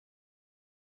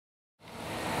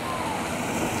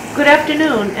Good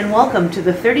afternoon and welcome to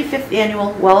the 35th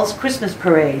Annual Wells Christmas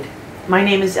Parade. My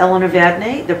name is Eleanor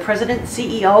Vadney, the President and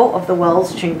CEO of the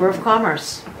Wells Chamber of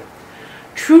Commerce.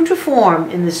 True to form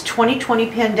in this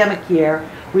 2020 pandemic year,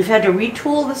 we've had to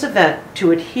retool this event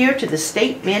to adhere to the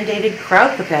state-mandated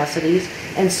crowd capacities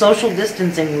and social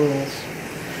distancing rules.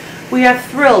 We are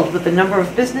thrilled with the number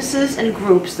of businesses and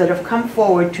groups that have come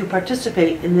forward to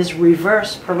participate in this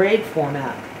reverse parade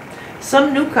format.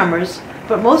 Some newcomers,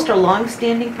 but most are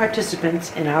long-standing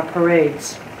participants in our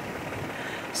parades.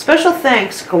 Special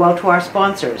thanks go out to our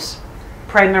sponsors.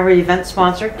 Primary event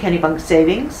sponsor, Kennebunk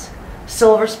Savings.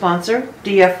 Silver sponsor,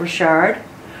 D.F. Richard.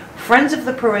 Friends of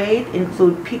the parade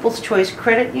include People's Choice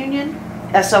Credit Union,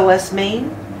 SOS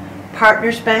Maine,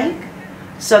 Partners Bank,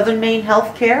 Southern Maine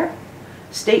Healthcare,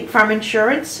 State Farm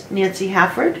Insurance, Nancy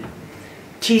Hafford,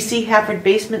 TC Hafford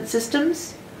Basement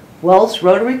Systems, Wells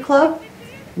Rotary Club,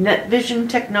 NetVision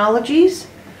Technologies,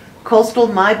 Coastal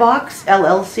MyBox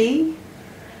LLC,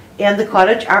 and the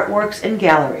Cottage Artworks and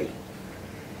Gallery.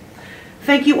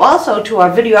 Thank you also to our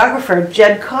videographer,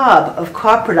 Jed Cobb of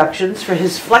Cobb Productions, for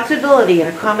his flexibility in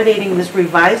accommodating this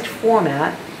revised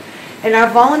format, and our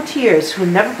volunteers who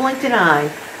never blinked an eye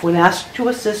when asked to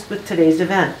assist with today's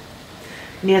event.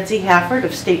 Nancy Hafford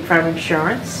of State Farm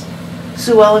Insurance,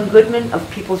 Sue Ellen Goodman of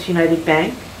People's United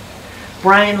Bank,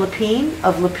 Brian Lepine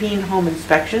of Lepine Home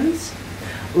Inspections,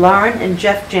 Lauren and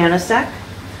Jeff Janicek,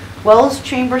 Wells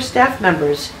Chamber staff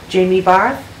members Jamie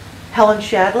Barth, Helen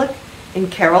Shadlick,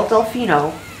 and Carol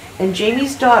Delfino, and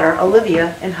Jamie's daughter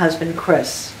Olivia and husband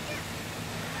Chris.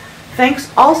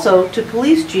 Thanks also to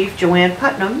Police Chief Joanne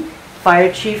Putnam,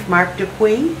 Fire Chief Mark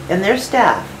Dupuy, and their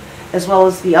staff, as well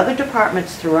as the other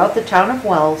departments throughout the town of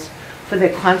Wells for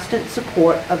their constant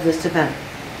support of this event.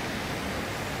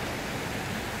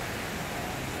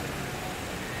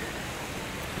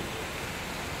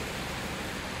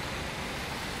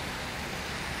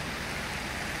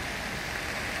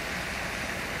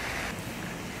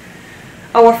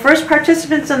 Our first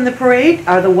participants in the parade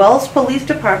are the Wells Police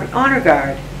Department Honor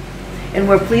Guard, and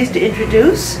we're pleased to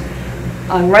introduce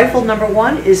rifle number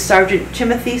 1 is Sergeant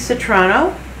Timothy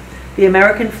Citrano. The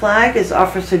American flag is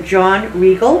Officer John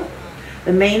Regal.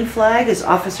 The Maine flag is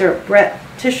Officer Brett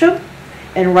Tisham,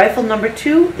 and rifle number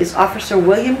 2 is Officer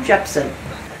William Jepson.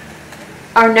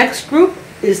 Our next group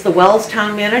is the Wells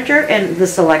Town Manager and the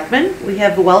Selectmen. We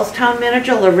have the Wells Town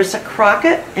Manager Larissa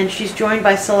Crockett, and she's joined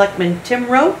by Selectmen Tim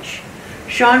Roach,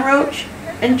 Sean Roach,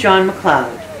 and John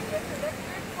McLeod.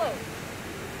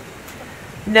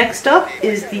 Next up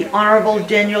is the Honorable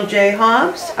Daniel J.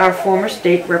 Hobbs, our former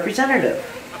state representative.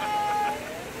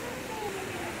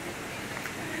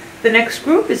 The next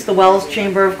group is the Wells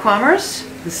Chamber of Commerce.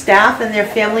 The staff and their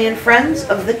family and friends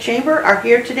of the Chamber are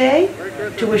here today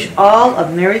to wish all a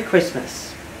Merry Christmas.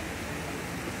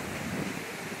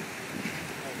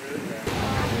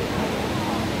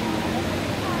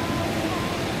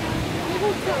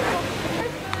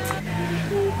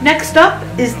 Next up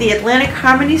is the Atlantic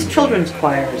Harmonies Children's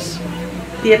Choirs.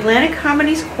 The Atlantic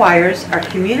Harmonies Choirs are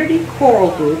community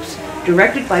choral groups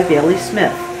directed by Bailey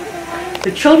Smith.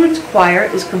 The Children's Choir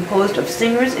is composed of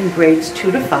singers in grades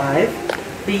 2 to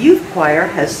 5. The Youth Choir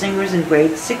has singers in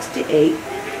grades 6 to 8,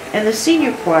 and the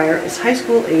Senior Choir is high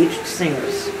school-aged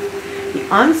singers. The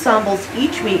ensembles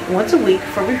each meet once a week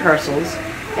for rehearsals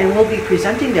and will be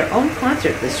presenting their own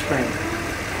concert this spring.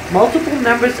 Multiple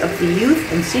members of the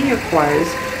youth and senior choirs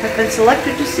have been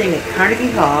selected to sing at Carnegie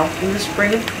Hall in the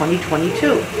spring of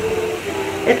 2022.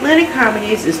 Atlantic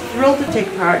Harmonies is thrilled to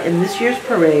take part in this year's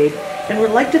parade and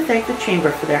would like to thank the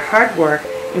Chamber for their hard work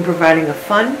in providing a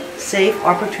fun, safe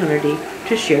opportunity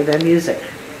to share their music.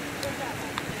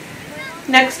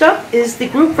 Next up is the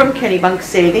group from Kennebunk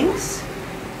Savings.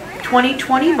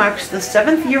 2020 marks the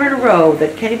 7th year in a row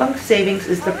that Kennebunk Savings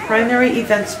is the primary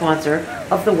event sponsor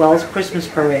of the Wells Christmas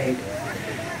Parade.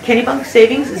 Kennebunk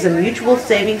Savings is a mutual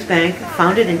savings bank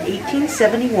founded in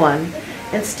 1871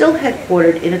 and still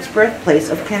headquartered in its birthplace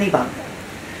of Kennebunk.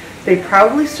 They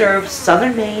proudly serve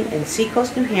southern Maine and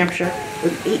Seacoast, New Hampshire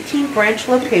with 18 branch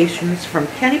locations from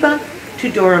Kennebunk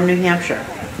to Durham, New Hampshire.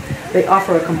 They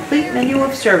offer a complete menu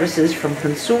of services from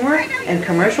consumer and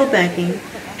commercial banking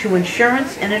to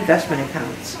insurance and investment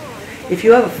accounts. If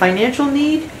you have a financial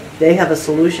need, they have a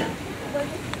solution.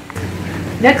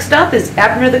 Next up is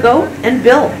Abner the Goat and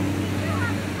Bill.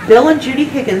 Bill and Judy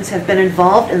Higgins have been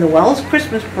involved in the Wells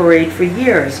Christmas Parade for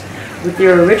years with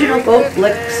their original goat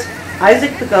Blix,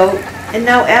 Isaac the Goat, and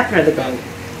now Abner the Goat.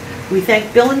 We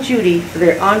thank Bill and Judy for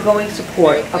their ongoing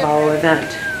support of our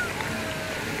event.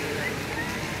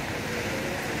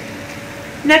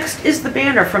 Next is the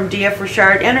banner from D.F.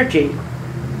 Richard Energy.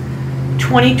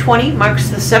 2020 marks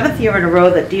the 7th year in a row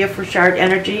that DF Richard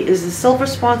Energy is the silver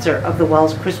sponsor of the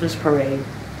Wells Christmas Parade.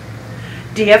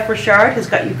 DF Richard has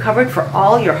got you covered for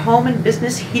all your home and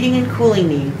business heating and cooling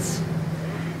needs.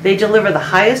 They deliver the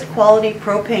highest quality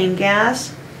propane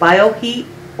gas, bioheat,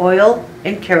 oil,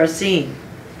 and kerosene.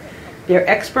 Their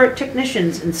expert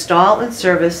technicians install and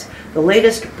service the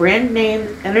latest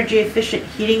brand-name energy-efficient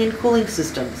heating and cooling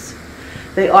systems.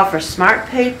 They offer smart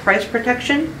pay price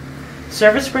protection,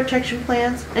 service protection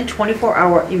plans, and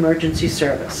 24-hour emergency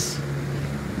service.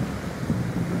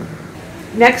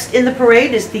 Next in the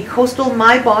parade is the Coastal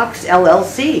My Box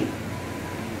LLC.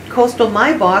 Coastal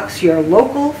My Box, your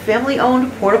local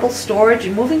family-owned portable storage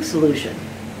and moving solution.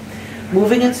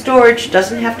 Moving and storage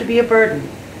doesn't have to be a burden.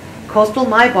 Coastal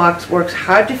My Box works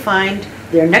hard to find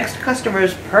their next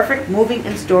customer's perfect moving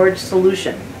and storage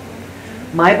solution.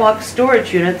 My Box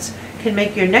storage units can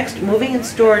make your next moving and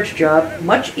storage job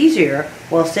much easier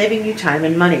while saving you time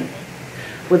and money.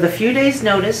 With a few days'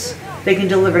 notice, they can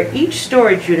deliver each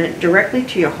storage unit directly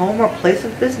to your home or place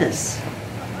of business.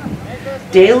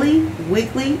 Daily,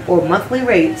 weekly, or monthly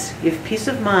rates give peace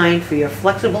of mind for your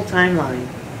flexible timeline.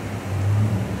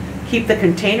 Keep the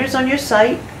containers on your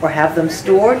site or have them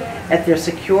stored at their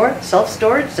secure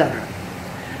self-storage center.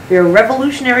 Their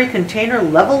revolutionary container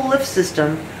level lift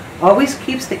system always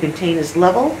keeps the containers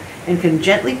level and can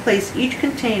gently place each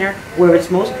container where it's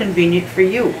most convenient for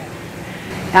you.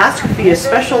 Ask for your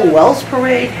special Wells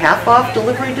Parade half-off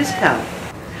delivery discount.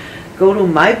 Go to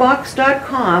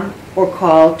mybox.com or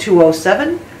call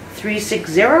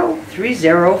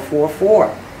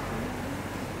 207-360-3044.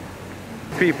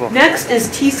 Next is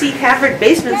TC Hafford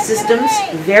Basement Systems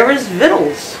Vera's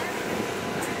Vittles.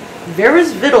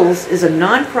 Vera's Vittles is a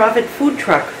non-profit food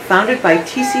truck founded by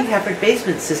TC Hafford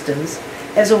Basement Systems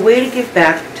as a way to give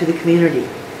back to the community.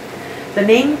 The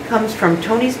name comes from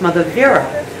Tony's mother, Vera,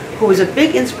 who was a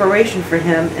big inspiration for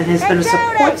him and has been a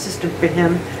support system for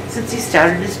him since he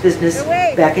started his business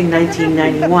back in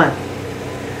 1991.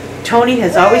 Tony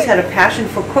has always had a passion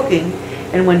for cooking,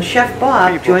 and when Chef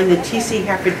Bob joined the TC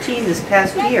Hafford team this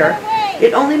past year,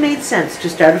 it only made sense to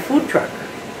start a food truck.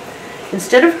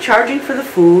 Instead of charging for the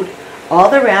food, all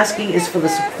they're asking is for the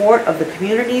support of the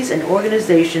communities and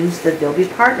organizations that they'll be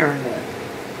partnering with.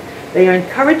 They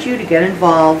encourage you to get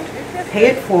involved, pay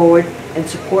it forward, and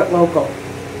support local.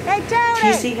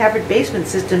 TC Hafford Basement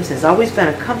Systems has always been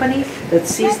a company that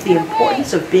sees the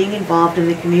importance of being involved in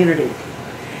the community.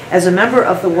 As a member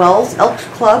of the Wells Elks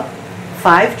Club,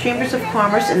 5 chambers of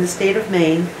commerce in the state of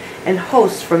Maine, and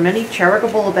hosts for many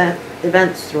charitable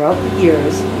events throughout the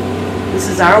years, this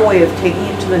is our way of taking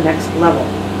it to the next level.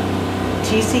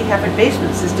 TC Hafford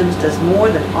Basement Systems does more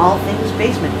than all things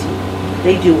basement tea.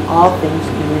 They do all things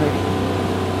community.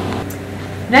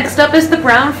 Next up is the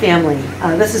Brown family.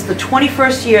 This is the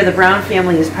 21st year the Brown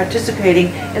family is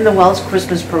participating in the Wells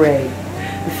Christmas Parade.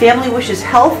 The family wishes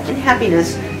health and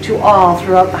happiness to all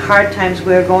throughout the hard times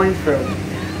we're going through.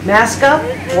 Mask up,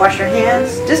 wash your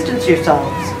hands, distance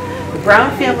yourselves. The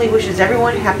Brown family wishes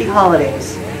everyone happy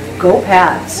holidays. Go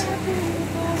Pats!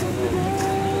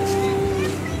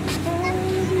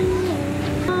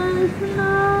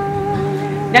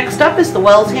 Next up is the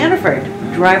Wells Hannaford.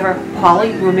 Driver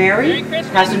Polly Rumeri,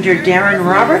 passenger Darren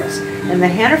Roberts, and the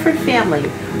Hannaford family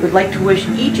would like to wish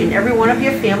each and every one of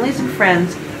your families and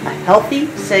friends a healthy,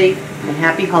 safe, and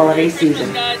happy holiday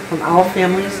season. From our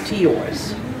families to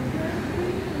yours.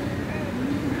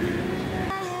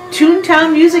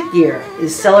 Toontown Music Year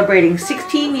is celebrating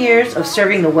 16 years of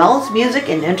serving the Wells music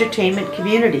and entertainment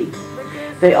community.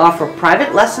 They offer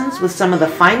private lessons with some of the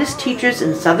finest teachers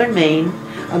in southern Maine,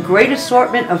 a great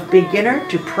assortment of beginner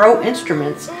to pro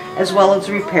instruments, as well as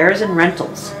repairs and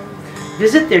rentals.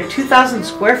 Visit their 2,000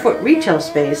 square foot retail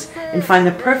space and find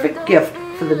the perfect gift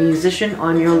for the musician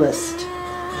on your list.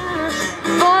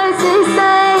 Voices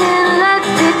saying, let's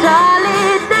be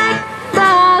jolly, deck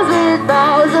stars with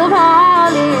boughs of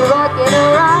holly, rocking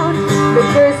around the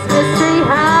Christmas tree,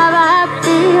 have a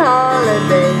happy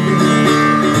holiday.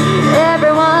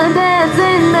 Everyone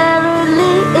dancing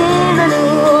merrily in a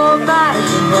new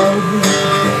old-fashioned way.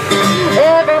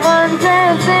 Everyone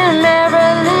dancing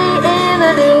merrily in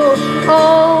a new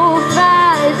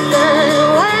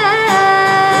old-fashioned way.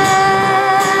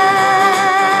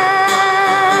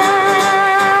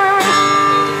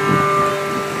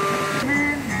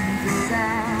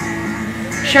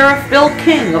 Sheriff Bill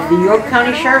King of the York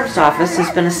County Sheriff's Office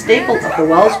has been a staple of the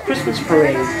Wells Christmas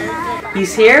Parade.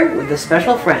 He's here with a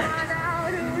special friend.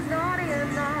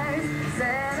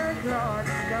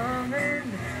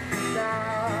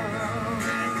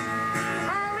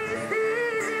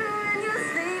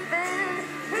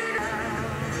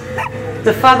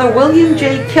 The Father William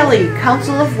J. Kelly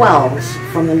Council of Wells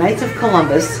from the Knights of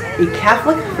Columbus, a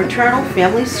Catholic fraternal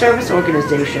family service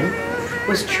organization,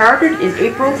 was chartered in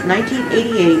April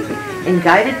 1988 and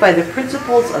guided by the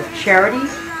principles of charity,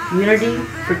 unity,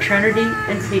 fraternity,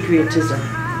 and patriotism.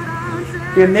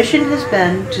 Their mission has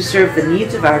been to serve the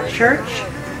needs of our church,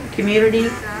 community,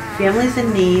 families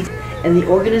in need, and the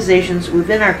organizations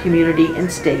within our community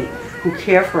and state who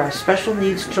care for our special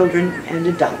needs children and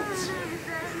adults.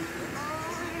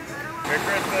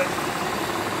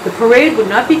 The parade would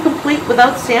not be complete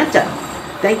without Santa.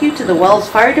 Thank you to the Wells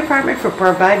Fire Department for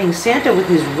providing Santa with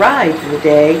his ride for the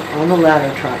day on the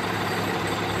ladder truck.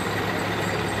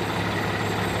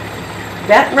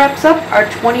 That wraps up our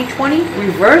 2020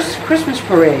 Reverse Christmas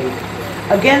Parade.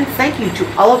 Again, thank you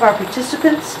to all of our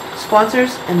participants,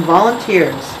 sponsors, and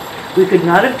volunteers. We could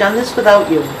not have done this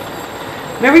without you.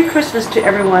 Merry Christmas to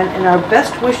everyone and our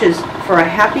best wishes for a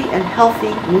happy and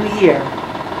healthy new year.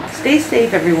 Stay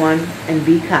safe, everyone, and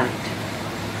be kind.